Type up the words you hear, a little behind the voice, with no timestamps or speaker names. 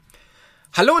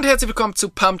Hallo und herzlich willkommen zu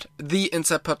Pumped, the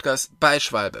Inside Podcast bei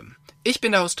Schwalbe. Ich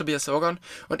bin der Host Tobias Sorgon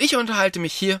und ich unterhalte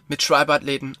mich hier mit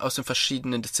Schwalbe-Athleten aus den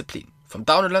verschiedenen Disziplinen. Vom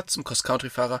Downhiller zum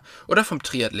Cross-Country-Fahrer oder vom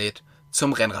Triathlet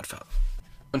zum Rennradfahrer.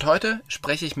 Und heute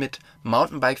spreche ich mit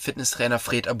Mountainbike-Fitnesstrainer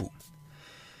Fred Abou.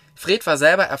 Fred war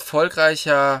selber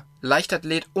erfolgreicher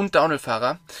Leichtathlet und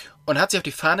Downhill-Fahrer und hat sich auf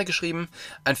die Fahne geschrieben,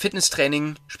 ein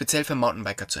Fitnesstraining speziell für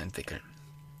Mountainbiker zu entwickeln.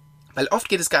 Weil oft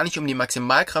geht es gar nicht um die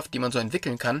Maximalkraft, die man so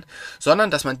entwickeln kann, sondern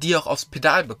dass man die auch aufs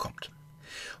Pedal bekommt.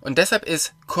 Und deshalb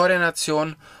ist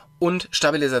Koordination und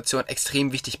Stabilisation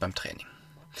extrem wichtig beim Training.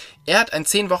 Er hat ein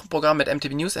 10-Wochen-Programm mit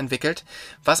MTB News entwickelt,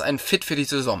 was einen fit für die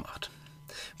Saison macht.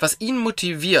 Was ihn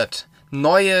motiviert,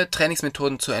 neue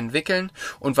Trainingsmethoden zu entwickeln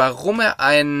und warum er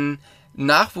ein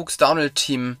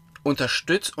Nachwuchs-Downhill-Team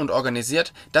unterstützt und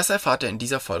organisiert, das erfahrt ihr in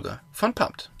dieser Folge von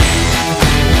Pumped.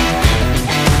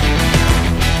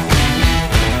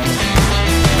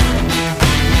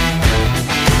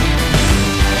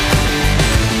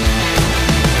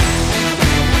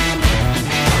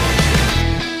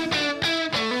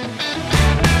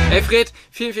 Hey Fred,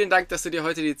 vielen, vielen Dank, dass du dir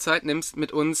heute die Zeit nimmst,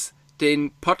 mit uns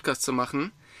den Podcast zu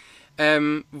machen.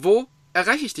 Wo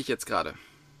erreiche ich dich jetzt gerade?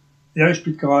 Ja, ich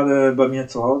bin gerade bei mir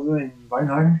zu Hause in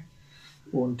Weinheim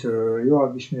und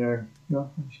habe ich mir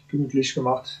gemütlich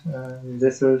gemacht im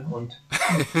Sessel und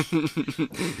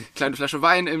kleine Flasche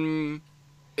Wein in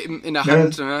der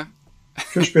Hand. Ne?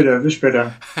 Für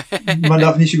später. Man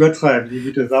darf nicht übertreiben, die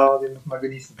gute Sache, die muss man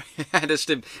genießen. Ja, das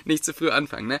stimmt, nicht zu früh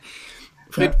anfangen. Ne?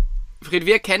 Fred,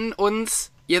 wir kennen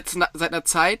uns jetzt seit einer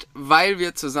Zeit, weil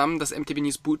wir zusammen das MTB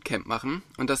News Bootcamp machen.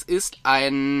 Und das ist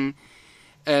ein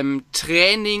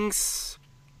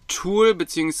Trainingstool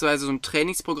beziehungsweise so ein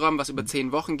Trainingsprogramm, was über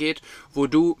 10 Wochen geht, wo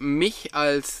du mich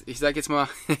als, ich sag jetzt mal,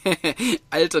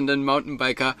 alternden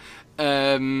Mountainbiker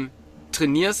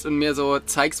trainierst und mir so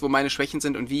zeigst, wo meine Schwächen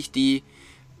sind und wie ich die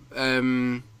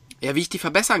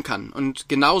verbessern kann. Und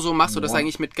genauso machst du das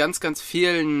eigentlich mit ganz, ganz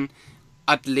vielen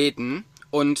Athleten.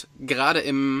 Und gerade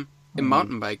im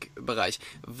Mountainbike-Bereich.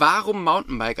 Warum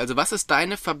Mountainbike? Also was ist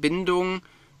deine Verbindung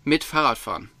mit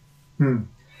Fahrradfahren?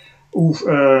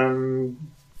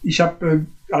 Ich habe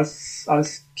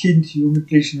als Kind,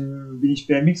 Jugendlichen, bin ich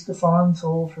BMX gefahren,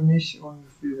 so für mich und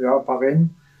ein paar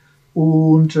Rennen.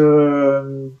 Und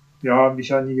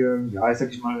mich einige,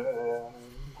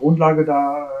 Grundlage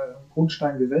da,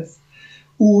 Grundstein gesetzt.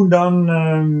 Und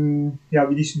dann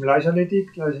bin ich im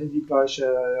Leichtathletik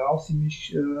auch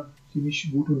ziemlich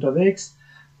gut unterwegs.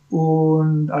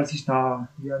 Und als ich hier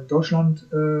in Deutschland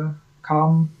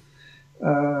kam,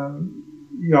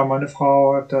 meine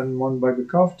Frau hat dann ein Mountainbike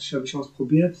gekauft, das habe ich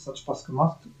ausprobiert, es hat Spaß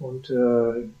gemacht und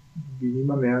bin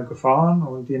immer mehr gefahren.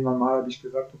 Und irgendwann mal habe ich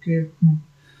gesagt, okay,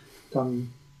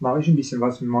 dann mache ich ein bisschen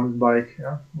was mit dem Mountainbike.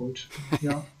 Ja? Und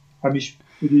habe mich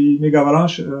für die Mega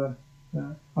Avalanche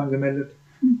angemeldet.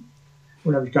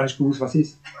 Und habe ich gar nicht gewusst, was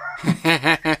ist.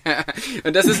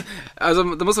 Und das ist,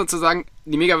 also da muss man zu sagen,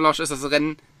 die Mega Avalanche ist das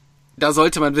Rennen, da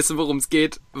sollte man wissen, worum es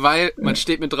geht, weil man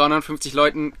steht mit 350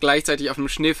 Leuten gleichzeitig auf einem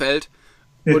Schneefeld.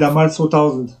 Ja, damals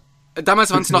 2000. Damals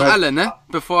waren es noch alle, ne?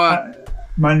 Bevor...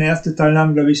 Meine erste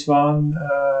Teilnahme, glaube ich, waren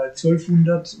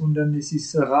 1200 und dann ist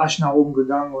es rasch nach oben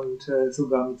gegangen und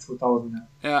sogar mit 2000.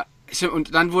 Ja.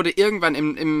 Und dann wurde irgendwann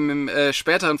im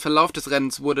späteren Verlauf des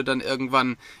Rennens wurde dann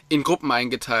irgendwann in Gruppen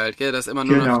eingeteilt, gell? Das ist immer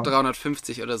nur noch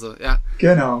 350 oder so, ja.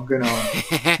 Genau.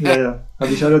 Ja,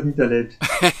 habe ich alles miterlebt.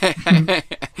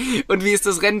 Und wie ist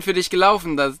das Rennen für dich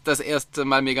gelaufen, das erste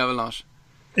Mal Mega Avalanche?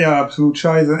 Ja, absolut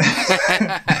scheiße.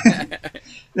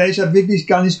 Ja, ich habe wirklich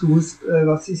gar nicht gewusst,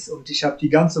 was ist. Und ich habe die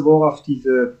ganze Woche auf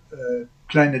diese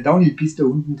kleine Downhill-Piste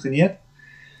unten trainiert.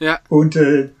 Ja. Und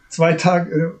 2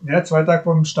 Tage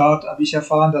vor dem Start habe ich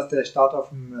erfahren, dass der Start auf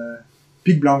dem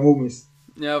Pic Blanc oben ist.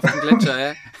 Ja, auf dem Gletscher,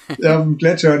 ja. Ja, auf dem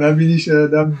Gletscher. Und dann bin ich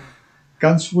dann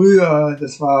ganz früh,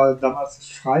 das war damals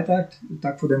Freitag,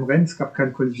 Tag vor dem Rennen, es gab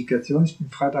keine Qualifikation. Ich bin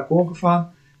Freitag hochgefahren,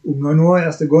 um 9 Uhr,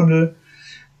 erste Gondel.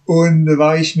 Und da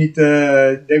war ich mit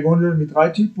der Gondel mit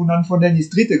 3 Typen und dann von denen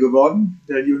ist dritte geworden,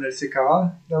 der Lionel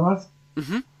Secara damals.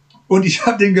 Mhm. Und ich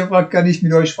habe den gefragt, kann ich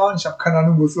mit euch fahren? Ich habe keine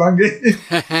Ahnung, wo es lang geht.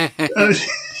 Ich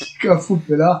kaputt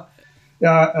gelacht.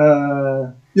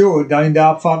 Ja, da in der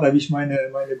Abfahrt habe ich meine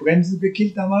Bremse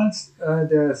gekillt damals.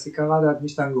 Der Secara, der hat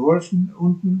mich dann geholfen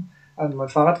unten, hat mein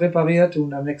Fahrrad repariert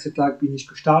und am nächsten Tag bin ich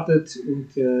gestartet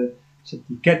und ich habe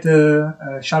die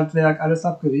Kette, Schaltwerk, alles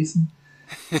abgerissen.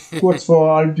 Kurz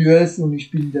vor Alpe d'Huez und ich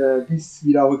bin bis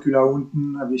wieder Rücküler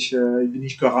unten, bin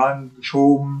ich gerannt,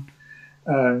 geschoben.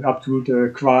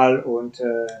 Absolute Qual und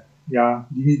die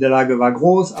Niederlage war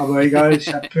groß, aber egal,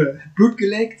 ich habe Blut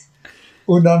geleckt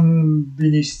Und dann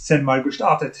bin ich 10-mal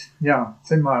gestartet. Ja,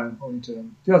 10-mal. Und ja,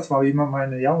 das war immer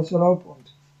mein Jahresurlaub.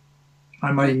 Und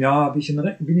einmal im Jahr bin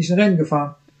ich ein Rennen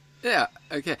gefahren. Ja,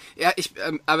 okay. Ja,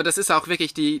 aber das ist auch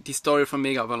wirklich die Story von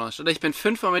Mega Avalanche. Oder ich bin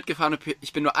 5-mal mitgefahren und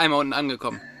ich bin nur einmal unten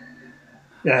angekommen.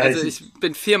 Ja, also ich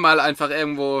bin 4-mal einfach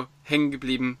irgendwo hängen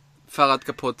geblieben. Fahrrad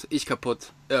kaputt, ich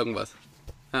kaputt, irgendwas.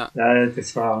 Ja,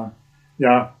 das war,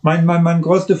 ja, mein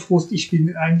größter Frust, ich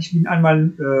bin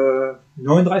einmal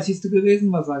 39.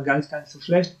 gewesen, was war gar nicht so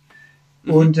schlecht.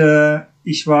 Und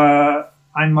ich war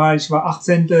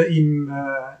 18.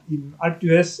 im Alpe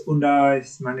d'Huez und da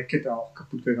ist meine Kette auch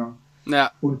kaputt gegangen.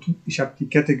 Ja. Und ich habe die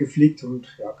Kette geflickt und,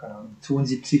 ja, keine Ahnung,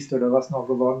 72. oder was noch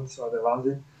geworden, das war der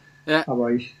Wahnsinn. Ja.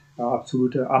 Aber ich war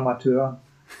absoluter Amateur.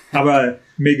 Aber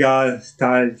mega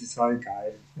Style, das war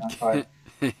geil.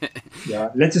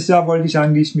 Ja, letztes Jahr wollte ich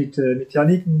eigentlich mit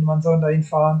Yannick und meinem Sohn dahin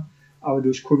fahren, aber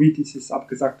durch Covid ist es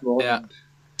abgesagt worden. Ja. Und,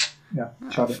 ja,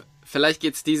 schade. Vielleicht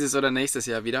geht's dieses oder nächstes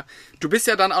Jahr wieder. Du bist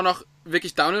ja dann auch noch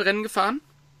wirklich Downhill-Rennen gefahren?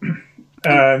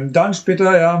 Dann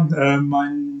später, ja,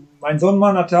 mein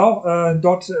Sohnemann hat ja auch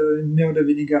dort mehr oder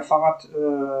weniger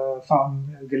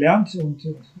Fahrradfahren gelernt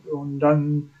und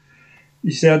dann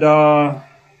ist er da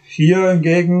hier in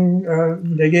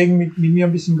der Gegend mit mir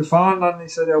ein bisschen gefahren, dann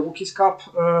ist er der Rookies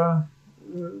Cup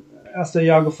erste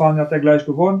Jahr gefahren, hat er gleich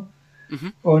gewonnen.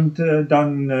 Und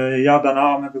dann,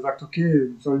 danach haben wir gesagt, okay,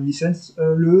 soll Lizenz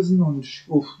lösen und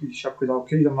ich habe gesagt,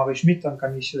 okay, dann mache ich mit, dann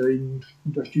kann ich ihn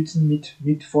unterstützen,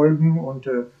 mitfolgen und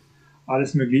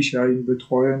alles mögliche, ja, ihn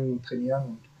betreuen und trainieren.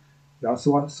 Und ja,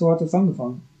 so hat es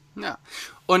angefangen. Ja,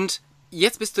 und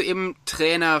jetzt bist du eben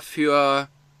Trainer für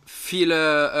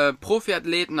viele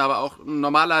Profiathleten, aber auch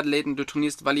normale Athleten. Du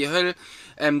trainierst Wally Höll,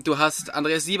 du hast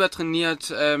Andreas Sieber trainiert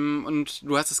und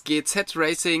du hast das GZ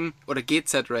Racing, oder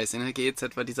GZ Racing, ne?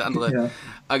 GZ war diese andere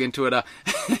Agentur da.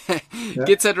 Ja.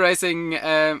 GZ Racing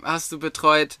hast du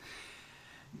betreut.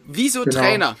 Wieso genau.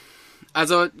 Trainer?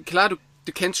 Also klar, du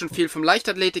kennst schon viel vom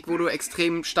Leichtathletik, wo du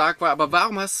extrem stark war, aber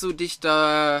warum hast du dich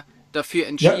dafür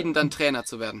entschieden, dann Trainer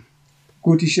zu werden?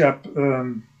 Gut, ich hab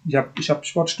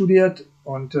Sport studiert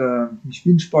und ich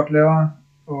bin Sportlehrer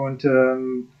und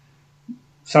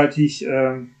seit ich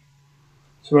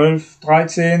 12,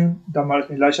 13 damals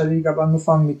mit Leichtathletik habe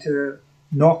angefangen, mit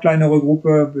noch kleinere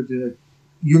Gruppe, mit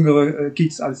jüngere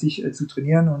Kids als ich zu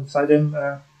trainieren und seitdem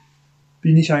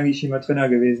bin ich eigentlich immer Trainer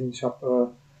gewesen. Ich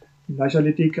habe in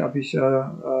Leichtathletik habe ich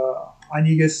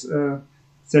einiges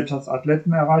selbst als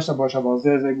Athleten erreicht, aber ich habe auch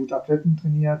sehr, sehr gut Athleten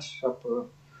trainiert. Ich habe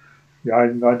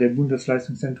war der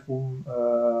Bundesleistungszentrum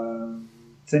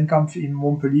Zehnkampf in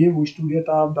Montpellier, wo ich studiert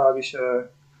habe. Da habe ich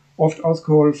oft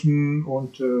ausgeholfen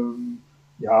und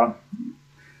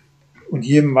und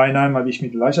hier in Weinheim habe ich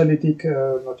mit Leichtathletik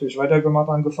natürlich weitergemacht,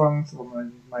 angefangen. So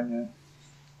meine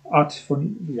Art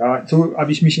von, so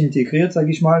habe ich mich integriert, sage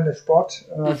ich mal, der Sport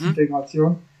als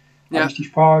Integration. Habe ich die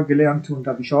Sprache gelernt und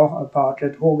habe ich auch ein paar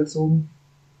Athleten hochgezogen.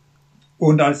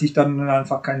 Und als ich dann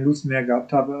einfach keine Lust mehr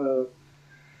gehabt habe,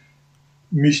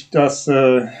 mich das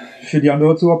für die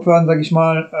andere zu opfern, sag ich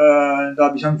mal, da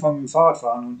habe ich angefangen mit dem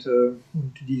Fahrradfahren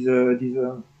und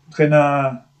diese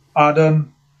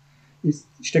Traineradern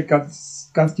steckt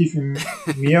ganz, ganz tief in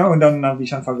mir und dann habe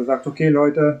ich einfach gesagt, okay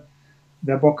Leute,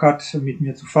 wer Bock hat mit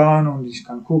mir zu fahren und ich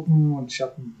kann gucken und ich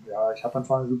habe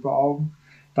einfach super Augen.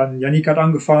 Dann Yannick hat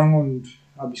angefangen und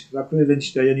habe ich gesagt, wenn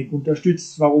ich der Yannick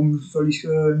unterstützt, warum soll ich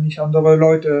nicht andere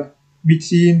Leute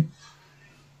mitziehen?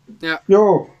 Ja.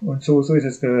 Jo, und so ist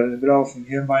es gelaufen.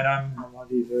 Hier in Weinheim haben wir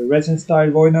diese Racing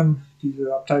Style Weinheim,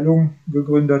 diese Abteilung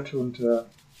gegründet und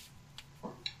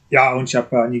und ich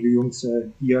habe einige Jungs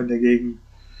hier in der Gegend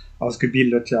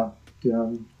ausgebildet,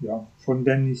 von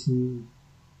denen ist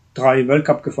 3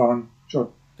 Weltcup gefahren schon.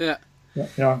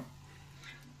 Ja.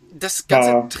 Das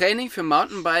ganze Training für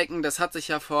Mountainbiken, das hat sich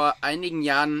ja vor einigen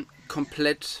Jahren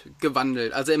komplett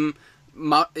gewandelt. Also im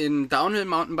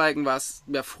Downhill-Mountainbiken war es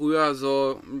ja früher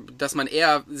so, dass man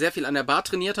eher sehr viel an der Bar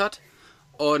trainiert hat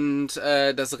und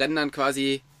das Rennen dann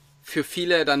quasi für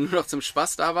viele dann nur noch zum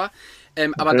Spaß da war.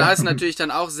 Aber da ist natürlich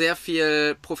dann auch sehr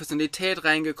viel Professionalität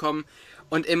reingekommen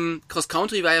und im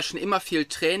Cross-Country war ja schon immer viel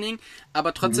Training,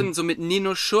 aber trotzdem so mit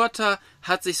Nino Schurter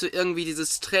hat sich so irgendwie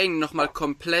dieses Training nochmal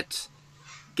komplett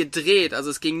gedreht. Also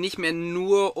es ging nicht mehr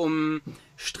nur um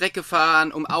Strecke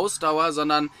fahren, um Ausdauer,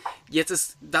 sondern jetzt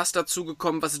ist das dazu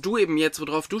gekommen, was du eben jetzt,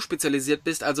 worauf du spezialisiert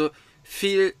bist, also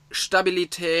viel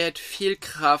Stabilität, viel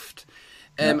Kraft,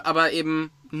 aber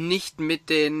eben nicht mit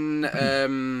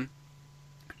den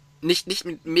nicht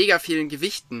mit mega vielen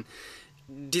Gewichten.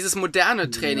 Dieses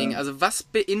moderne Training, also was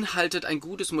beinhaltet ein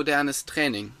gutes modernes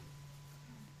Training?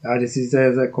 Ja, das ist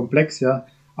sehr, sehr komplex, ja.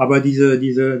 Aber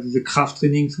diese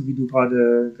Krafttraining, so wie du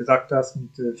gerade gesagt hast,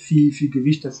 mit viel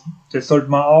Gewicht, das sollte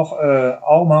man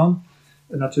auch machen.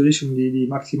 Natürlich, um die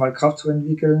maximale Kraft zu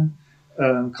entwickeln.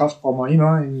 Kraft braucht man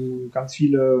immer in ganz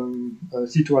viele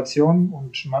Situationen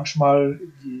und manchmal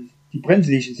die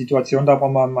brenzliche Situation, da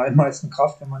braucht man am meisten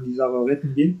Kraft, wenn man die Sache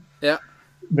retten will. Ja.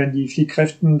 Wenn die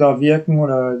Fliehkräfte da wirken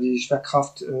oder die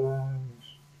Schwerkraft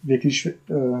wirklich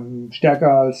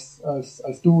stärker als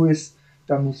du ist,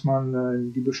 dann muss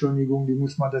man die Beschleunigung, die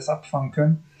muss man das abfangen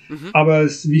können. Aber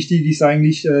es wichtig ist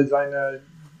eigentlich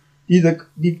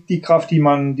die Kraft, die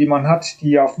man hat,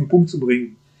 die auf den Punkt zu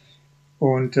bringen.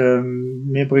 Und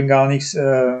mir bringt gar nichts,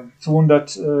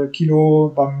 200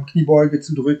 Kilo beim Kniebeuge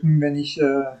zu drücken, wenn ich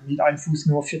mit einem Fuß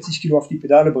nur 40 Kilo auf die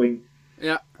Pedale bringe.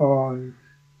 Ja. Und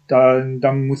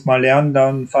dann muss man lernen,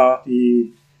 dann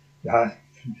die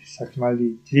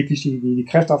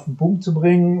Kräfte auf den Punkt zu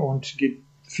bringen und geht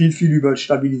viel über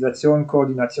Stabilisation,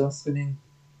 Koordinationstraining,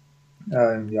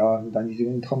 dann diese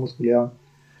intramuskuläre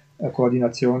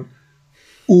Koordination.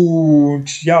 Und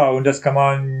das kann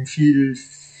man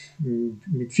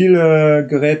mit vielen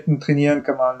Geräten trainieren,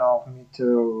 kann man auch mit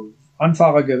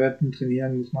Anfahrergeräten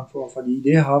trainieren, muss man vorher die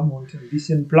Idee haben und ein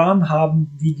bisschen Plan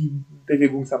haben, wie die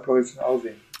Bewegungsabläufe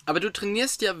aussehen. Aber du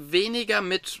trainierst ja weniger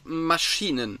mit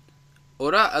Maschinen,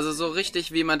 oder? Also so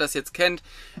richtig, wie man das jetzt kennt,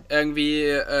 irgendwie,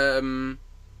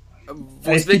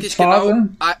 wo es wirklich genau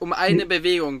um eine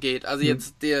Bewegung geht. Also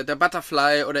jetzt der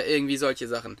Butterfly oder irgendwie solche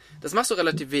Sachen. Das machst du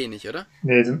relativ wenig, oder?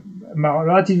 Nee,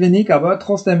 relativ wenig, aber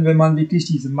trotzdem, wenn man wirklich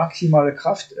diese maximale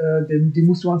Kraft, die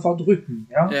musst du einfach drücken.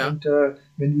 Ja? Und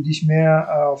wenn du dich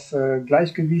mehr auf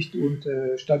Gleichgewicht und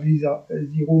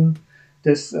Stabilisierung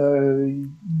des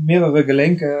mehrere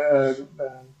Gelenke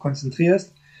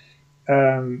konzentrierst,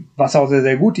 was auch sehr,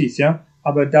 sehr gut ist, ja.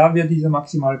 Aber da wird diese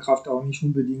maximale Kraft auch nicht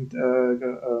unbedingt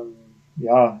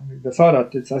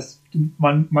gefördert. Das heißt,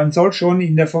 man soll schon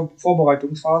in der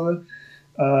Vorbereitungsphase,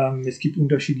 es gibt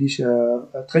unterschiedliche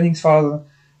Trainingsphasen,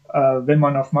 wenn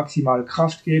man auf maximale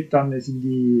Kraft geht, dann sind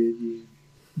die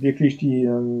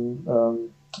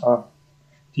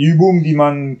Übungen, die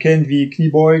man kennt, wie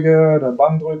Kniebeuge oder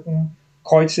Bankdrücken,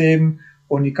 Kreuzheben,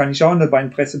 und die kann ich auch in der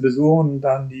Beinpresse besuchen und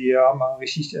dann mal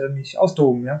richtig mich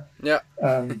austoben, ja. Ja.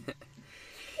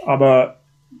 Aber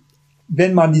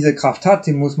wenn man diese Kraft hat,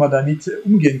 dann muss man damit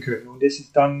umgehen können. Und das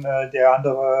ist dann der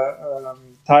andere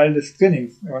Teil des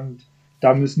Trainings. Und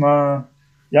da müssen wir,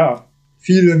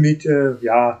 viele mit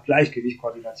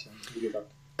Gleichgewichtkoordination, wie gesagt.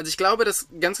 Also ich glaube, dass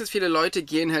ganz viele Leute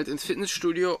gehen halt ins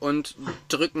Fitnessstudio und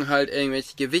drücken halt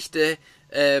irgendwelche Gewichte,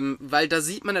 weil da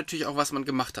sieht man natürlich auch, was man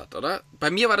gemacht hat, oder?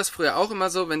 Bei mir war das früher auch immer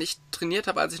so, wenn ich trainiert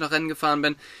habe, als ich noch Rennen gefahren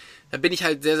bin, da bin ich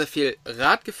halt sehr, sehr viel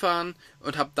Rad gefahren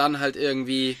und habe dann halt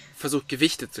irgendwie versucht,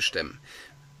 Gewichte zu stemmen.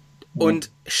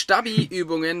 Und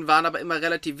Stabi-Übungen waren aber immer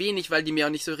relativ wenig, weil die mir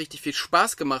auch nicht so richtig viel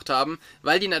Spaß gemacht haben,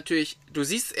 weil die natürlich, du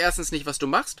siehst erstens nicht, was du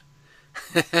machst.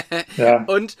 Ja.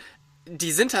 Und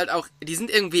die sind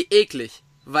irgendwie eklig,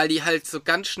 weil die halt so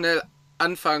ganz schnell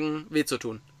anfangen, weh zu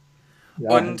tun.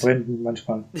 Ja, und brennen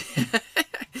manchmal.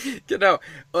 Genau.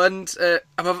 Und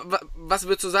aber was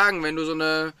würdest du sagen, wenn du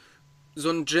so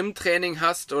ein Gym-Training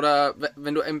hast oder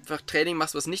wenn du einfach Training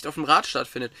machst, was nicht auf dem Rad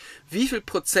stattfindet? Wie viel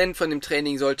Prozent von dem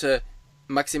Training sollte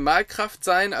Maximalkraft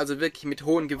sein, also wirklich mit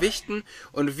hohen Gewichten,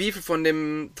 und wie viel von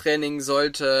dem Training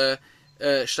sollte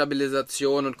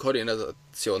Stabilisation und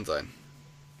Koordination sein?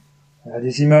 Ja,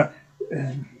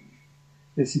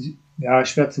 das ist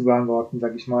schwer zu beantworten,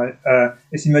 sag ich mal.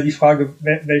 Es ist immer die Frage,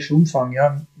 welcher Umfang,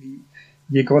 ja.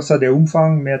 Je größer der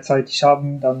Umfang, mehr Zeit ich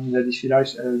habe, dann werde ich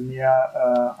vielleicht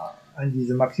mehr an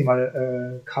diese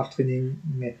maximale Krafttraining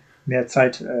mehr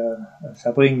Zeit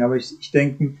verbringen. Aber ich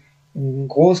denke, ein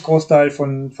Großteil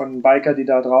von Biker, die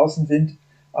da draußen sind,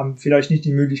 haben vielleicht nicht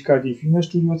die Möglichkeit, ins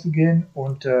Fitnessstudio zu gehen,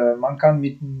 und man kann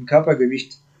mit dem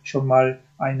Körpergewicht schon mal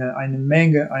eine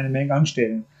Menge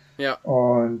anstellen. Ja.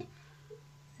 Und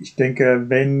ich denke,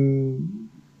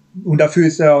 und dafür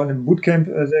ist ja auch ein Bootcamp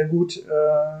sehr gut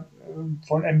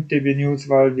von MTB News,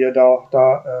 weil wir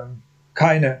da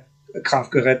keine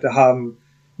Kraftgeräte haben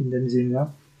in dem Sinn,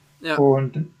 ja. Ja.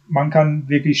 Und man kann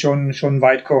wirklich schon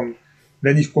weit kommen.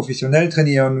 Wenn ich professionell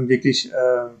trainiere und wirklich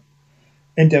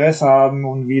Interesse haben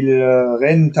und will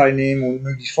Rennen teilnehmen und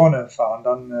möglichst vorne fahren,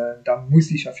 dann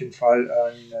muss ich auf jeden Fall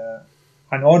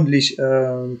einen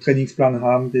ordentlichen Trainingsplan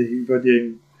haben, der über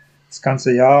das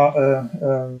ganze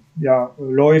Jahr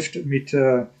läuft, mit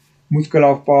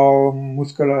Muskelaufbau,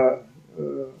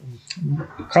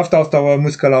 Kraftausdauer,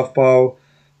 Muskelaufbau,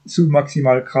 zu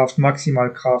Maximalkraft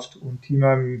und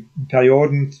immer in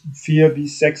Perioden 4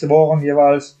 bis 6 Wochen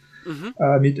jeweils,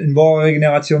 mit einer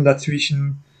Wochenregeneration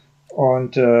dazwischen.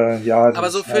 Und ja, Aber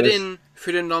so für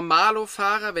den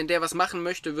Normalo-Fahrer, wenn der was machen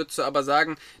möchte, würdest du aber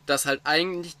sagen, dass halt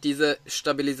eigentlich diese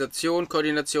Stabilisation,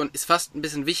 Koordination ist fast ein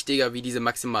bisschen wichtiger wie diese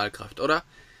Maximalkraft, oder?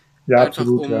 ja, Einfach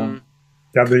absolut, ja.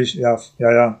 Ja, will ich, ja,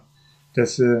 ja, ja.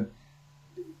 Das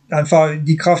einfach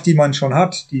die Kraft, die man schon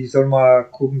hat, die soll mal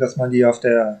gucken, dass man die auf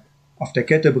der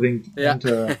Kette bringt. Ja. Und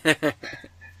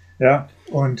ja,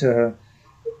 und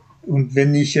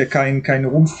wenn ich kein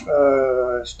Rumpf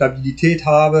Stabilität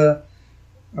habe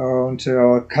und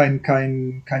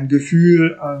kein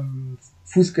Gefühl am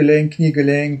Fußgelenk,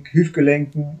 Kniegelenk,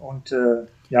 Hüftgelenken und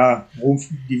ja, Rumpf,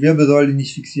 die Wirbelsäule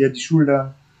nicht fixiert, die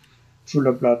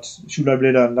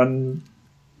Schulterblätter, dann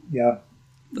ja,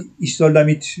 ich soll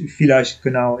damit vielleicht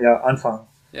genau ja anfangen.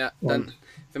 Ja, dann,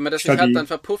 wenn man das nicht hat, stabil. dann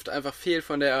verpufft einfach viel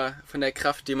von der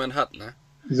Kraft, die man hat, ne?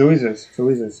 So ist es,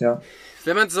 ja.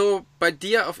 Wenn man so bei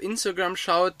dir auf Instagram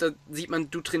schaut, da sieht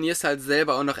man, du trainierst halt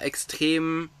selber auch noch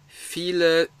extrem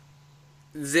viele,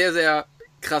 sehr, sehr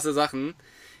krasse Sachen.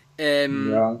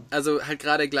 Ja, Also halt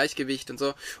gerade Gleichgewicht und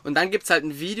so. Und dann gibt's halt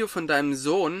ein Video von deinem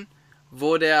Sohn,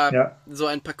 wo der ja. so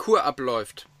ein Parcours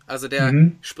abläuft. Also der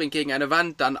springt gegen eine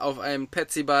Wand, dann auf einen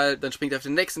Petsyball, dann springt er auf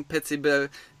den nächsten Petsyball,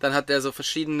 dann hat der so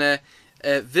verschiedene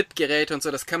VIP-Geräte und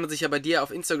so. Das kann man sich ja bei dir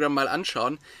auf Instagram mal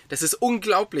anschauen. Das ist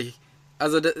unglaublich.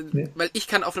 Also, Ja. weil ich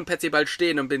kann auf einem Petsyball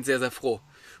stehen und bin sehr, sehr froh.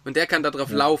 Und der kann da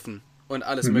drauf laufen und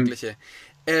alles Mögliche.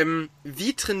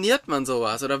 Wie trainiert man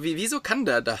sowas? Oder wieso kann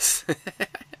der das?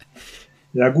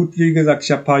 Ja gut, wie gesagt,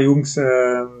 ich habe ein paar Jungs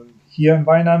hier in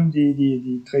Weinheim,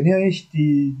 die trainiere ich,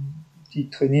 die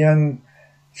trainieren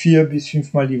 4 bis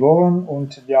 5 Mal die Woche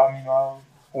und wir haben immer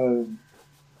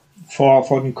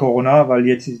vor dem Corona, weil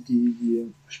jetzt ist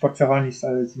die Sportvereine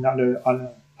sind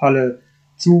alle Halle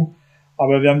zu,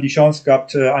 aber wir haben die Chance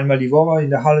gehabt, einmal die Woche in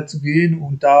der Halle zu gehen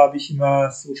und da habe ich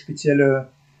immer so spezielle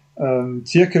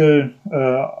Zirkel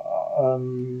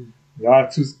ja,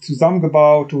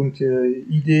 zusammengebaut und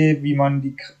Idee, wie man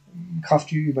die Kraft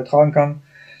hier übertragen kann.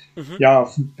 Ja,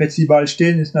 auf dem Petsyball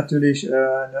stehen ist natürlich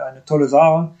eine tolle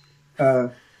Sache.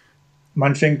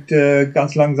 Man fängt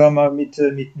ganz langsam mal mit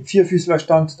einem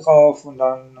Vierfüßlerstand drauf und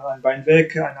dann ein Bein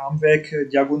weg, ein Arm weg,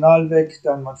 diagonal weg,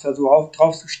 dann man versucht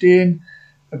drauf zu stehen,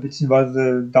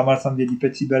 beziehungsweise damals haben wir die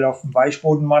Petsybälle auf dem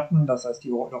Weichbodenmatten, das heißt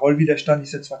der Rollwiderstand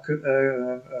ist jetzt zwar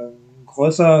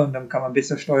größer und dann kann man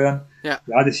besser steuern. Ja.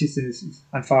 Ja, das ist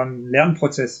einfach ein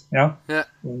Lernprozess, ja. Ja.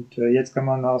 Und jetzt kann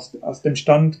man aus dem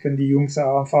Stand, können die Jungs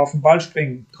einfach auf den Ball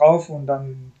springen, drauf und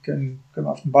dann können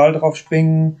auf den Ball drauf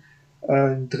springen,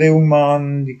 Drehung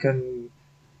machen, die können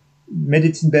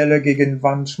Medizinbälle gegen die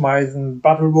Wand schmeißen,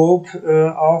 Battle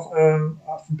Rope auch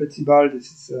auf dem Petsyball, das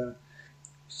ist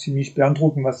ziemlich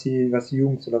beeindruckend, was die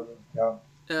Jungs oder ja.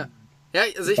 Ja,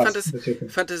 also ich fand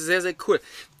das sehr, sehr cool.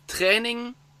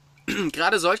 Training,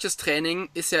 gerade solches Training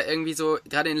ist ja irgendwie so,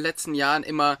 gerade in den letzten Jahren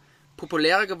immer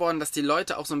populärer geworden, dass die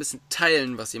Leute auch so ein bisschen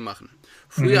teilen, was sie machen.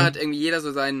 Früher hat irgendwie jeder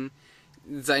so seinen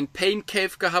Pain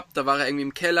Cave gehabt, da war er irgendwie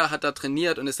im Keller, hat da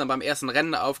trainiert und ist dann beim ersten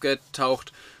Rennen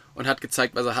aufgetaucht und hat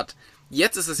gezeigt, was er hat.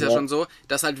 Jetzt ist es ja schon so,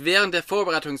 dass halt während der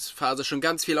Vorbereitungsphase schon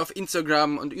ganz viel auf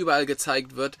Instagram und überall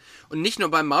gezeigt wird. Und nicht nur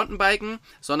beim Mountainbiken,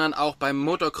 sondern auch beim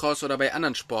Motocross oder bei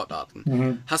anderen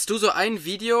Sportarten. Hast du so ein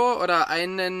Video oder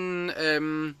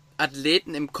einen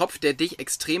Athleten im Kopf, der dich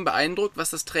extrem beeindruckt,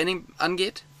 was das Training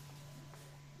angeht?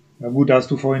 Ja gut, da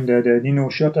hast du vorhin der Nino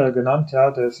Schurter genannt,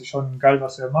 ja, das ist schon geil,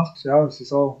 was er macht, ja, es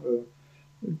ist auch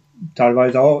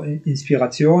teilweise auch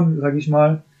Inspiration, sag ich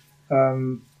mal.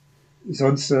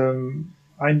 Sonst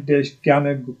einen, der ich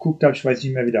gerne geguckt habe, ich weiß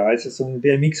nicht mehr, wie der heißt, ist so ein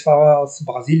BMX-Fahrer aus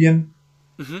Brasilien.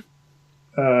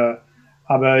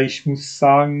 Aber ich muss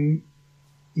sagen,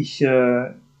 ich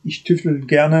tüftel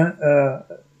gerne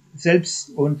selbst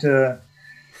und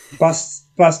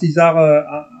passt die Sache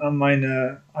an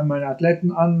meine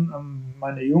Athleten an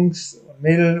meine Jungs und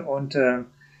Mädel und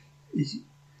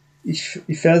ich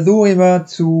versuche immer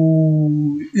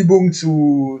Übungen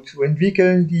zu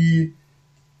entwickeln, die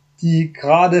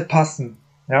gerade passen,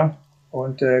 ja.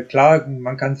 Und klar,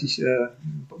 man kann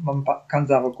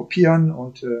Sachen kopieren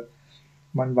und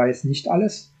man weiß nicht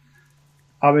alles.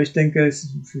 Aber ich denke,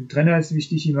 für den Trainer ist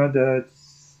wichtig immer,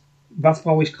 was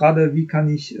brauche ich gerade, wie kann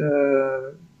ich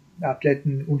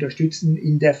Athleten unterstützen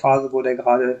in der Phase, wo der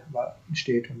gerade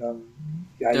steht. Und dann,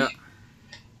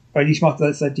 weil ich mache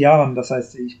das seit Jahren, das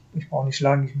heißt, ich brauche nicht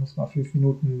lange, ich muss mal 5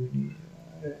 Minuten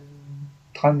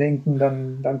dran denken,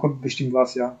 dann kommt bestimmt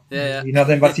was, ja. Je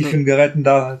nachdem, was ich für ein Gerät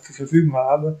da zur Verfügung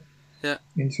habe. Ja.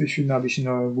 Inzwischen habe ich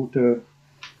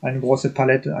eine große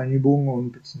Palette an Übungen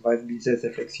und beziehungsweise bin sehr,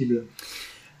 sehr flexibel.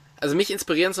 Also mich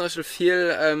inspirieren zum Beispiel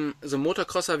viel so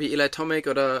Motocrosser wie Eli Tomac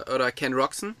oder Ken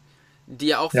Roczen. die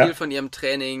ja auch viel von ihrem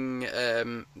Training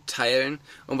teilen.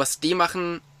 Und was die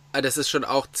machen, das ist schon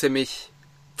auch ziemlich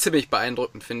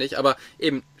beeindruckend, finde ich. Aber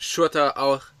eben, Schurter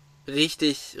auch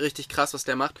richtig, richtig krass, was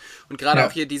der macht. Und gerade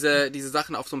auch hier diese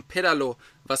Sachen auf so einem Pedalo,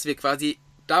 was wir quasi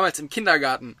damals im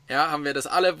Kindergarten, haben wir das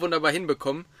alle wunderbar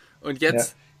hinbekommen. Und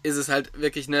jetzt ist es halt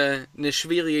wirklich eine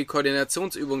schwierige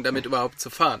Koordinationsübung, damit überhaupt zu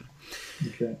fahren.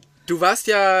 Okay. Du warst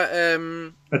ja...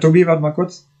 Tobi, warte mal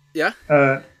kurz. Ja?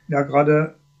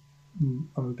 Gerade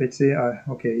am PC.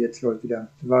 Okay, jetzt läuft wieder.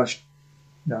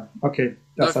 Okay.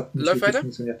 Das hat nicht läuft weiter?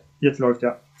 Funktioniert. Jetzt läuft,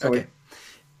 ja. Sorry.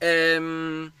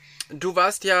 Okay. Du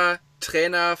warst ja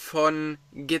Trainer von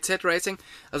GZ Racing,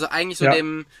 also eigentlich so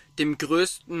dem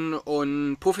größten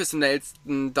und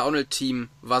professionellsten Downhill-Team,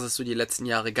 was es so die letzten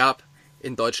Jahre gab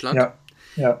in Deutschland.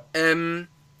 Ja.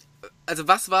 Also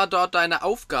was war dort deine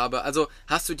Aufgabe? Also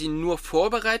hast du die nur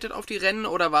vorbereitet auf die Rennen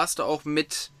oder warst du auch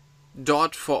mit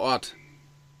dort vor Ort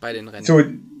bei den Rennen? So,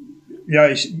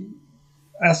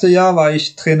 erste Jahr war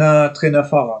ich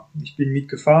Trainer-Fahrer. Ich bin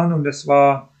mitgefahren und es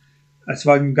war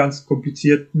eine ganz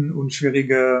komplizierten und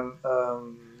schwierige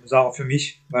Sache für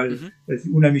mich, weil es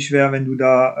ist unheimlich schwer, wenn du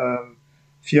da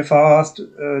 4 Fahrer hast.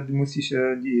 Du musst dich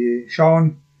die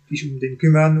schauen, dich um den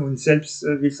kümmern und selbst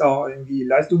willst auch irgendwie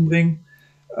Leistung bringen.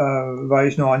 War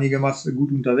ich noch einigermaßen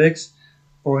gut unterwegs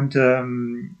und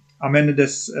am Ende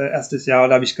des ersten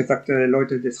Jahres habe ich gesagt,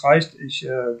 Leute, das reicht,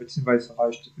 beziehungsweise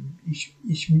reicht.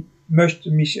 Ich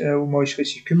möchte mich um euch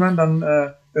richtig kümmern, dann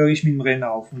höre ich mit dem Rennen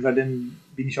auf und seitdem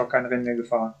bin ich auch kein Rennen mehr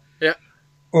gefahren. Ja.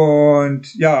 Und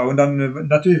dann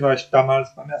natürlich war ich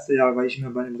damals beim ersten Jahr war ich immer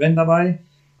bei dem Rennen dabei,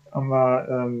 haben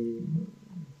wir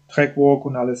Trackwalk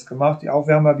und alles gemacht. Die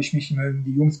Aufwärme habe ich mich immer um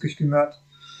die Jungs gekümmert.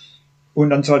 Und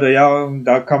dann zweiter Jahr,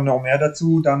 da kam noch mehr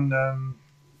dazu. Dann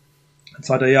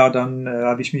zweiter Jahr, dann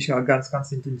habe ich mich ganz,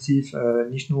 ganz intensiv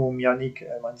nicht nur um Yannick,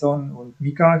 mein Sohn, und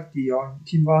Mika, die auch im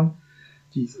Team waren,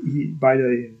 die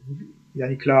beide,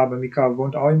 Yannick klar, aber Mika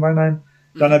wohnt auch in Weinheim.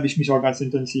 Dann habe ich mich auch ganz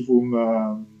intensiv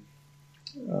um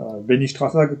Benny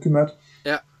Strasser gekümmert.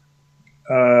 Ja.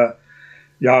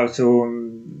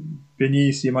 Benny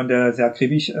ist jemand, der sehr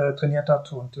akribisch trainiert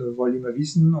hat und wollte immer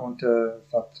wissen und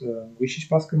hat richtig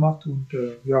Spaß gemacht und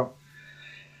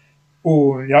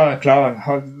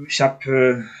klar, ich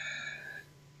habe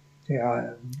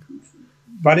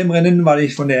bei dem Rennen war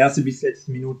ich von der ersten bis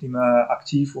letzten Minute immer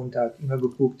aktiv und habe immer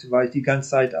geguckt, war ich die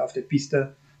ganze Zeit auf der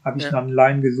Piste, habe ich nach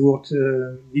Line gesucht,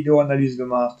 Videoanalyse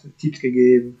gemacht, Tipps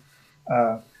gegeben.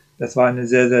 Das war eine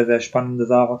sehr, sehr, sehr spannende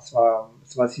Sache. Es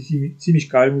war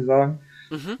ziemlich geil, muss ich sagen.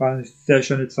 War eine sehr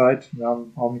schöne Zeit. Wir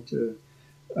haben auch mit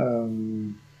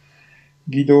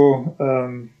Guido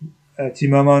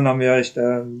Zimmermann haben wir echt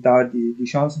da die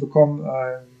Chance bekommen,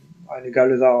 eine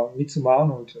geile Sache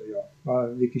mitzumachen und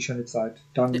war wirklich schöne Zeit.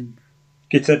 Dann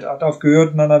GZ hat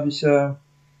aufgehört und dann habe ich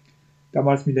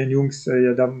damals mit den Jungs,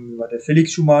 dann war der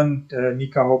Felix Schumann, der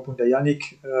Mika Hopp und der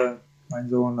Yannick, mein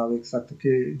Sohn, habe ich gesagt,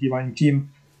 okay, die waren im Team.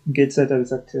 Im GZ habe ich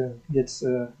gesagt, jetzt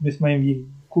müssen wir irgendwie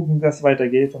gucken, wie das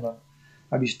weitergeht und dann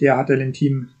habe ich ein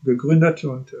Team gegründet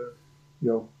und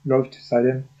läuft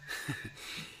seitdem.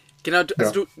 Genau,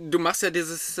 du machst ja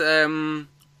dieses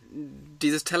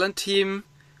Talent-Team.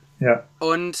 Ja.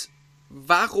 Und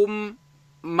warum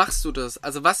machst du das?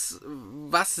 Also was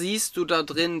siehst du da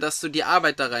drin, dass du die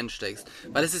Arbeit da reinsteckst?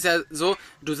 Weil es ist ja so,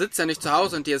 du sitzt ja nicht zu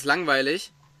Hause und dir ist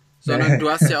langweilig, sondern du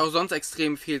hast ja auch sonst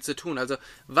extrem viel zu tun. Also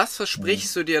was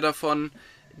versprichst du dir davon,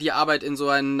 die Arbeit in so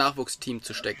ein Nachwuchsteam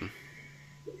zu stecken?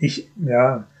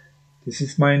 Das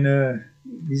ist meine,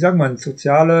 wie sagt man,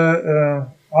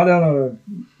 soziale Ader.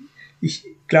 Ich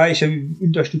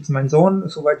unterstütze meinen Sohn,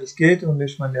 soweit es geht, und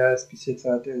ich meine, der ist bis jetzt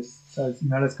hat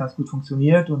alles ganz gut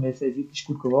funktioniert und er ist wirklich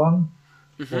gut geworden.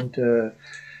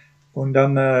 Und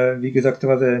dann, wie gesagt,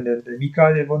 der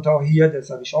Mika, der wohnt auch hier, das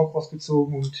habe ich auch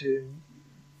rausgezogen und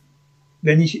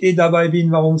wenn ich dabei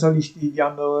bin, warum soll ich die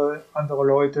andere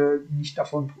Leute nicht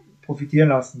davon profitieren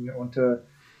lassen? Und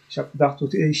ich habe gedacht,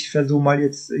 ich versuche mal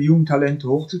jetzt Jugendtalente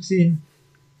hochzuziehen.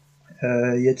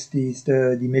 Jetzt ist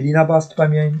die Melina Bast bei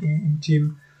mir im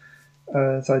Team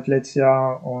seit letztes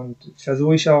Jahr und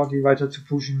versuche ich auch, die weiter zu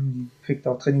pushen. Die kriegt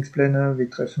auch Trainingspläne, wir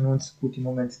treffen uns. Gut, im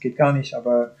Moment geht gar nicht,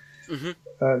 aber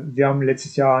wir haben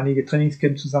letztes Jahr einige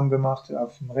Trainingscamps zusammen gemacht,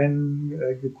 auf dem Rennen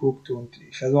geguckt und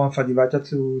ich versuche einfach, die weiter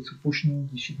zu pushen.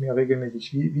 Die schicken mir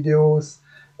regelmäßig Videos,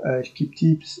 ich gebe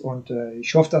Tipps und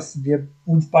ich hoffe, dass wir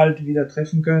uns bald wieder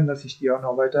treffen können, dass ich die auch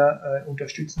noch weiter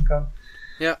unterstützen kann.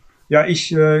 Ja,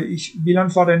 ich will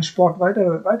einfach den Sport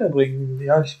weiterbringen.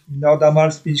 Ja,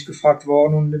 damals bin ich gefragt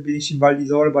worden und dann bin ich in Val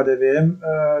d'Isole bei der WM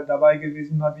dabei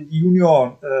gewesen und habe die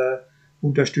Junioren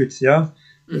unterstützt, ja.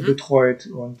 betreut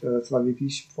und es war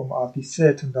wirklich vom A bis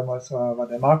Z und damals war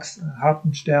der Max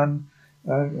Hartenstern,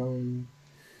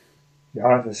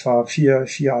 ja, das war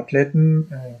vier Athleten,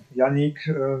 Yannick,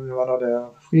 war noch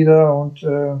der Frieder und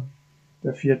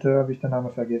der vierte habe ich den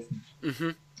Namen vergessen.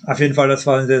 Mhm. Auf jeden Fall, das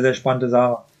war eine sehr, sehr spannende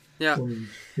Sache. Ja. Und,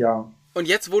 ja. Und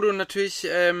jetzt, wo du natürlich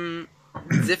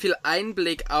sehr viel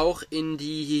Einblick auch in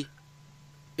die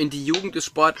Jugend des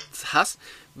Sports hast,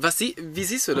 wie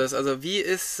siehst du das? Also wie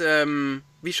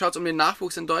schaut es um den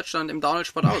Nachwuchs in Deutschland im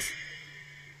Downhill-Sport aus?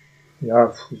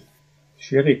 Ja,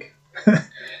 schwierig.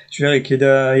 Schwierig.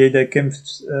 Jeder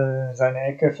kämpft seine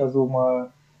Ecke, versucht mal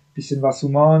ein bisschen was zu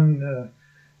machen.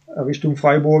 Richtung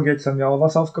Freiburg, jetzt haben wir auch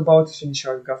was aufgebaut. Das finde ich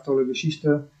eine ganz tolle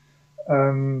Geschichte.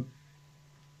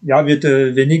 Ja, wird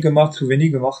zu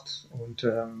wenig gemacht. Und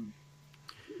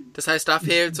das heißt, da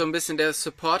fehlt so ein bisschen der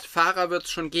Support. Fahrer wird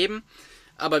es schon geben,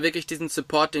 aber wirklich diesen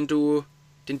Support, den du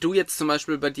jetzt zum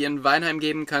Beispiel bei dir in Weinheim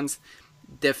geben kannst,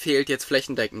 der fehlt jetzt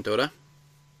flächendeckend, oder?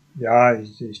 Ja,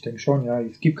 ich denke schon, ja.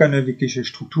 Es gibt keine wirkliche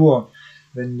Struktur.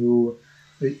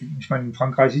 Ich meine, in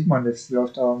Frankreich sieht man, das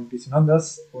läuft da ein bisschen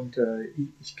anders und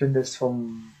ich kenne das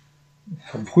vom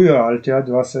früher halt, ja.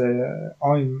 Du hast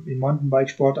auch im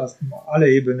Mountainbikesport hast du alle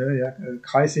Ebenen, ja,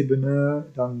 Kreisebene,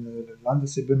 dann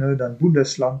Landesebene, dann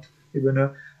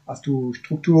Bundeslandebene, hast du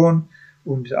Strukturen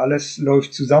und alles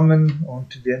läuft zusammen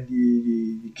und werden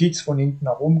die Kids von hinten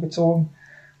nach oben gezogen.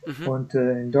 Mhm. Und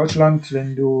in Deutschland,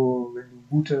 wenn du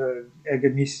gute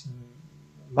Ergebnisse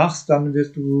machst, dann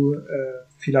wirst du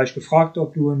vielleicht gefragt,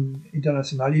 ob du ein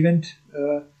internationales Event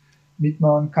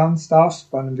mitmachen darfst,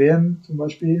 bei einem WM zum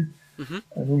Beispiel,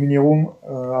 Nominierung,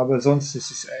 aber sonst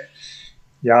ist es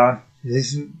es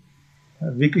ist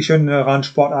wirklich eine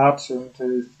Randsportart und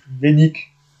mit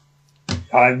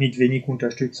wenig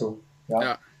Unterstützung.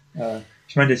 Ja.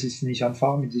 Ich meine, das ist nicht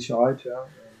einfach mit Sicherheit, ja.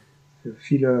 Für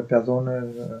viele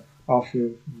Personen, auch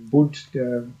für den Bund,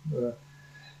 der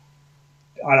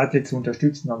alle Athleten zu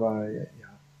unterstützen, aber ja.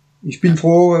 Ich bin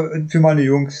froh für meine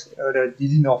Jungs, die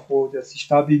sind auch froh, dass ich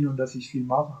da bin und dass ich viel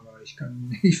mache, aber ich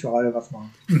kann nicht für alle was machen.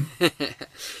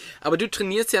 Aber du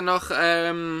trainierst ja noch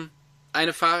eine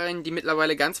Fahrerin, die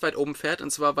mittlerweile ganz weit oben fährt,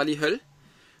 und zwar Wally Höll.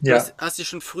 Du hast sie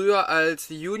schon früher als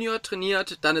Junior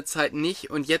trainiert, dann eine Zeit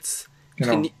nicht und jetzt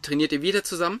trainiert ihr wieder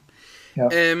zusammen. Ja.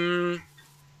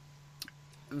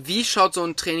 Wie schaut so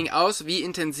ein Training aus? Wie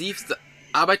intensiv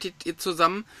arbeitet ihr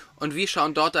zusammen? Und wie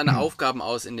schauen dort deine Aufgaben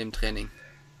aus in dem Training?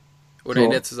 Oder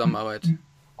in der Zusammenarbeit?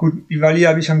 Gut, mit Wally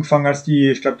habe ich angefangen,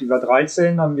 ich glaube, die war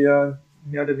 13, haben wir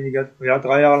mehr oder weniger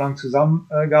 3 Jahre lang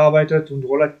zusammengearbeitet und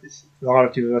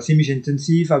relativ ziemlich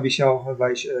intensiv. War ich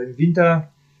im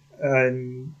Winter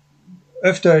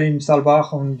öfter im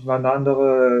Saalbach und waren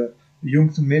andere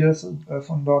Jungs und Mädels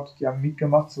von dort, die haben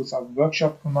mitgemacht, so einen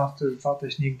Workshop gemacht,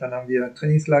 Fahrtechnik, dann haben wir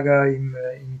Trainingslager in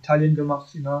Italien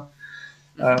gemacht, immer.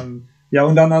 Ja,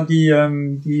 und dann hat die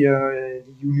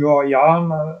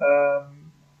Juniorjahren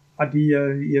hat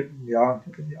ihr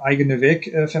eigene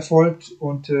Weg verfolgt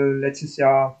und letztes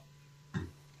Jahr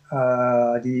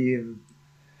die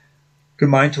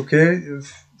gemeint, okay,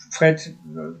 Fred,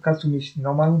 kannst du mich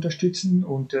nochmal unterstützen?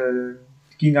 Und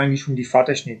ging eigentlich um die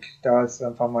Fahrtechnik. Da ist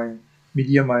einfach mein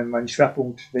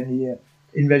Schwerpunkt. Wenn ihr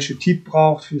irgendwelche Tipp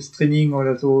braucht fürs Training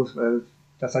oder so,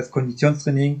 das heißt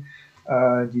Konditionstraining,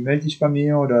 die melde ich bei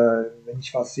mir oder wenn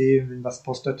ich was sehe, wenn was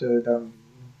postet, dann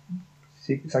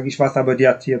sage ich was, aber die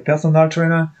hat hier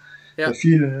Personaltrainer,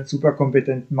 ein super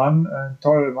kompetenter Mann, ein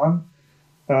toller Mann,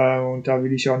 und da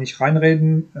will ich auch nicht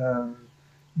reinreden.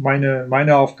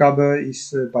 Meine Aufgabe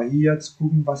ist bei ihr zu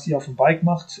gucken, was sie auf dem Bike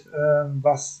macht,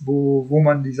 wo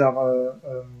man die Sache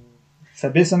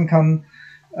verbessern kann.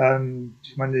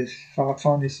 Ich meine,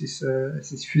 Fahrradfahren es ist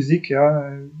Physik,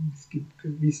 ja. Es gibt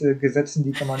gewisse Gesetze,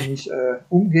 die kann man nicht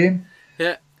umgehen.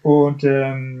 Ja. Und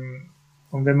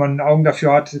wenn man Augen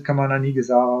dafür hat, kann man einige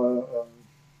Sachen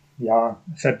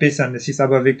verbessern. Es ist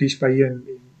aber wirklich bei ihr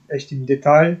echt im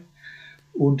Detail.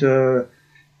 Und die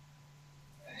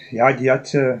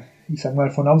hat, ich sag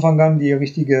mal, von Anfang an die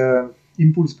richtige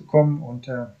Impuls bekommen.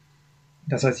 Und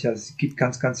das heißt ja, es gibt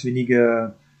ganz, ganz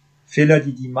wenige Fehler,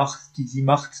 die sie macht,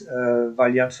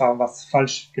 weil die einfach was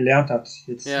falsch gelernt hat.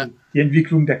 Jetzt die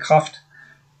Entwicklung der Kraft,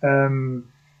 kann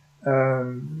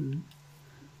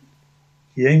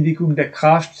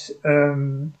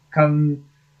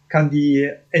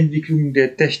die Entwicklung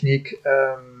der Technik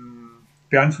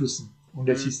beeinflussen. Und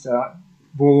das ist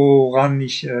woran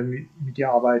ich mit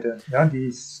ihr arbeite. Ja, die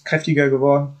ist kräftiger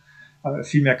geworden,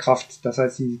 viel mehr Kraft. Das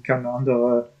heißt, sie kann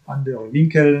andere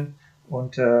Winkel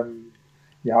und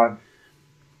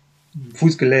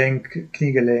Fußgelenk,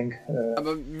 Kniegelenk.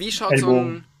 Aber wie schaut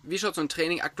so wie schaut so ein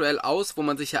Training aktuell aus, wo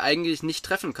man sich ja eigentlich nicht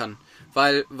treffen kann?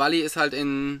 Weil Wally ist halt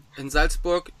in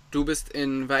Salzburg, du bist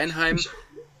in Weinheim.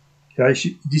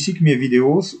 Die schicken mir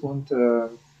Videos und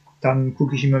dann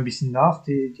gucke ich immer ein bisschen nach.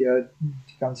 Die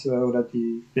ganze, oder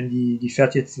die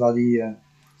fährt jetzt, war die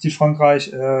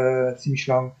Südfrankreich ziemlich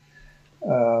lang.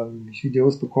 Ich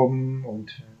Videos bekommen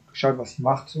und geschaut, was sie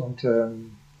macht, und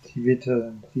sie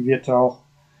wird auch,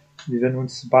 wir werden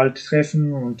uns bald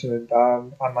treffen, und da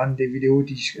anhand der Video,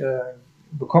 die ich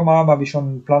bekommen habe ich schon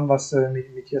einen Plan, was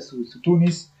mit ihr zu tun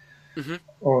ist. Mhm.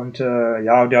 Und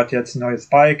der hat jetzt ein neues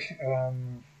Bike,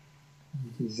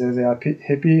 sehr, sehr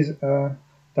happy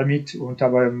damit, und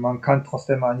aber man kann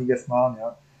trotzdem einiges machen,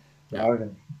 ja,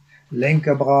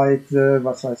 Lenkerbreite,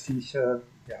 was weiß ich,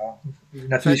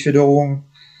 natürlich Federung.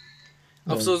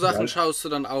 Auf so Sachen schaust du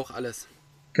dann auch alles.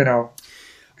 Genau.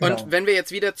 Und wenn wir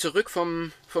jetzt wieder zurück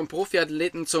vom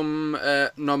Profiathleten zum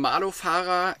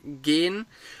Normalo-Fahrer gehen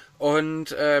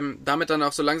und damit dann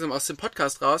auch so langsam aus dem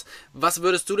Podcast raus, was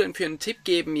würdest du denn für einen Tipp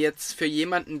geben jetzt für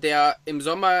jemanden, der im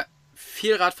Sommer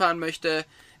viel Rad fahren möchte,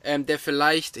 der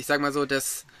vielleicht, ich sag mal so,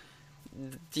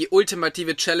 die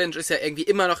ultimative Challenge ist ja irgendwie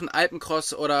immer noch ein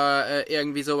Alpencross oder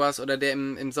irgendwie sowas, oder der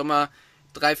im Sommer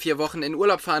 3-4 Wochen in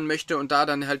Urlaub fahren möchte und da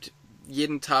dann halt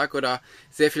jeden Tag oder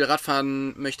sehr viel Rad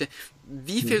fahren möchte.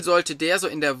 Wie viel sollte der so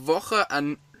in der Woche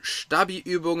an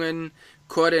Stabi-Übungen,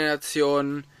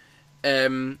 Koordination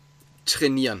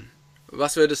trainieren?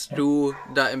 Was würdest du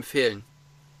da empfehlen?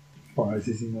 Es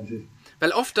ist immer so.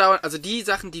 Weil oft dauern, also die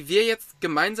Sachen, die wir jetzt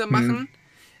gemeinsam machen,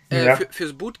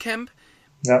 fürs Bootcamp,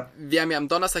 wir haben ja am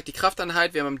Donnerstag die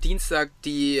Krafteinheit, wir haben am Dienstag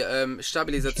die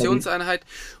Stabilisationseinheit,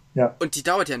 und die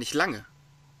dauert ja nicht lange.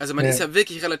 Also man ist ja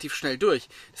wirklich relativ schnell durch.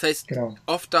 Das heißt,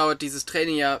 oft dauert dieses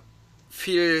Training ja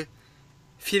viel,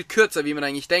 viel kürzer, wie man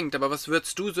eigentlich denkt. Aber was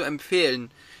würdest du so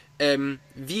empfehlen?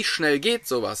 Wie schnell geht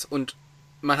sowas? Und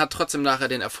man hat trotzdem nachher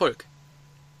den Erfolg.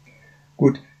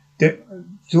 Gut.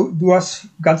 Du hast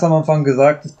ganz am Anfang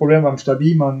gesagt, das Problem beim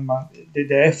Stabi,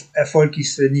 der Erfolg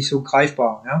ist nicht so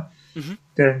greifbar. Ja? Mhm.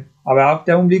 Aber ab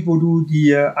dem Augenblick, wo du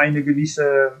eine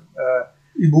gewisse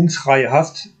Übungsreihe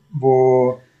hast,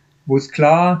 wo ist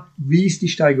klar, wie ist die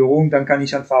Steigerung, dann kann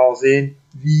ich einfach auch sehen,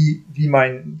 wie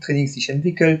mein Training sich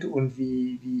entwickelt und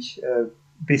wie ich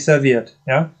besser wird.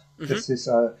 Ja? Mhm. Das ist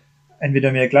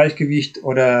entweder mehr Gleichgewicht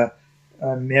oder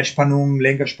mehr Spannung,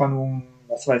 Lenkerspannung,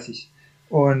 was weiß ich.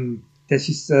 Und das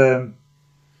ist, und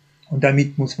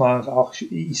damit muss man auch,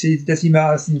 ich sehe das immer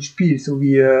als ein Spiel, so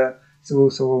wie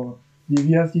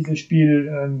heißt dieses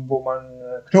Spiel, wo man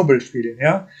Knubbel spielt,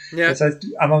 ja? Das heißt,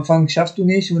 am Anfang schaffst du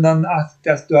nicht, und dann,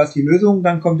 du hast die Lösung,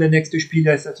 dann kommt der nächste Spiel,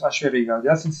 der ist etwas schwieriger.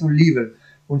 Das ist so ein Level.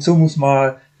 Und so muss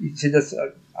man, ich sehe das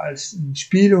als ein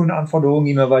Spiel und Anforderungen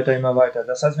immer weiter.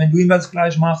 Das heißt, wenn du immer das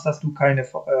gleich machst, hast du keine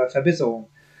Verbesserung.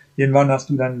 Irgendwann hast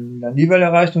du dann ein Level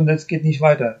erreicht und das geht nicht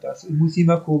weiter. Du musst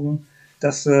immer gucken,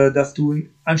 dass du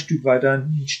ein Stück weiter,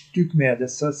 ein Stück mehr.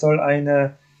 Das soll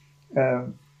eine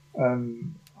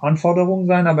Anforderung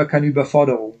sein, aber keine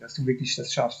Überforderung, dass du wirklich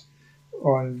das schaffst.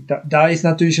 Und da ist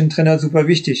natürlich ein Trainer super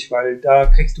wichtig, weil da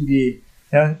kriegst du die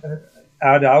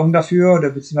Augen dafür, oder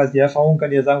beziehungsweise die Erfahrung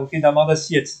kann dir sagen, okay, dann mach das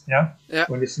jetzt. Ja?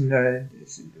 Und es ist eine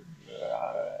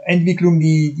Entwicklung,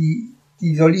 die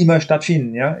soll immer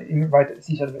stattfinden, ja,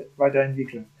 sich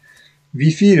weiterentwickeln.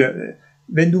 Wie viel?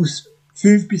 Wenn du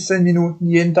 5 bis 10 Minuten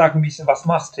jeden Tag ein bisschen was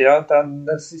machst, ja, dann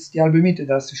das ist die halbe Miete,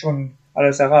 da hast du schon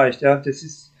alles erreicht, ja. Das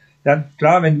ist ja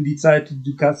klar, wenn du die Zeit,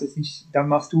 du kannst es nicht, dann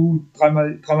machst du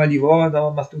dreimal die Woche,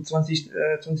 dann machst du 20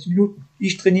 Minuten.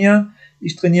 Ich trainiere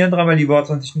 3-mal die Woche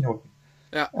 20 Minuten.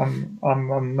 Ja.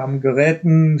 Am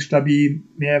Geräten stabil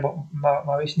mehr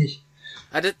mache ich nicht.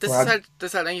 Das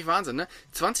ist halt eigentlich Wahnsinn, ne?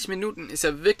 20 Minuten ist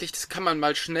ja wirklich, das kann man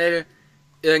mal schnell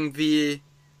irgendwie,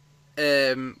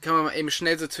 kann man mal eben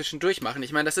schnell so zwischendurch machen.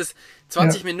 Ich meine, das ist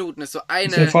 20 Minuten, ist so eine...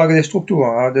 Das ist eine Frage der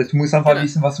Struktur, du musst einfach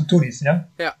wissen, was zu tun ist, ja?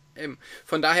 Ja, eben.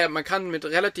 Von daher, man kann mit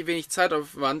relativ wenig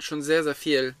Zeitaufwand schon sehr, sehr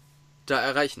viel da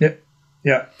erreichen.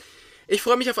 Ja. Ich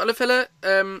freue mich auf alle Fälle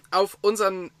auf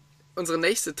unsere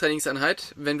nächste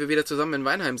Trainingseinheit, wenn wir wieder zusammen in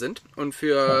Weinheim sind und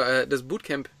für das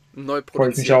Bootcamp neu produzieren.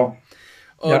 Freue ich mich auch.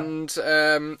 Und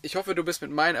ich hoffe, du bist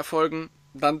mit meinen Erfolgen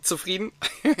dann zufrieden.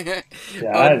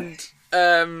 Ja. Und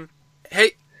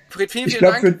hey, Fred, vielen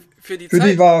Dank für die Zeit. Für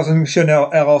dich war es eine schöne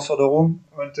Herausforderung,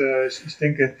 und ich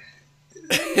denke,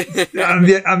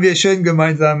 haben wir schön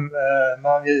gemeinsam,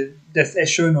 machen wir das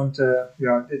echt schön, und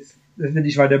das will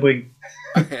ich weiterbringen.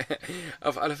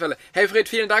 Auf alle Fälle. Hey Fred,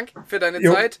 vielen Dank für deine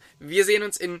Zeit. Wir sehen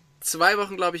uns in 2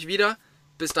 Wochen, glaube ich, wieder.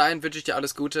 Bis dahin wünsche ich dir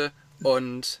alles Gute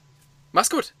und mach's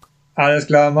gut. Alles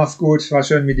klar, mach's gut. War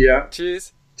schön mit dir.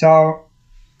 Tschüss. Ciao.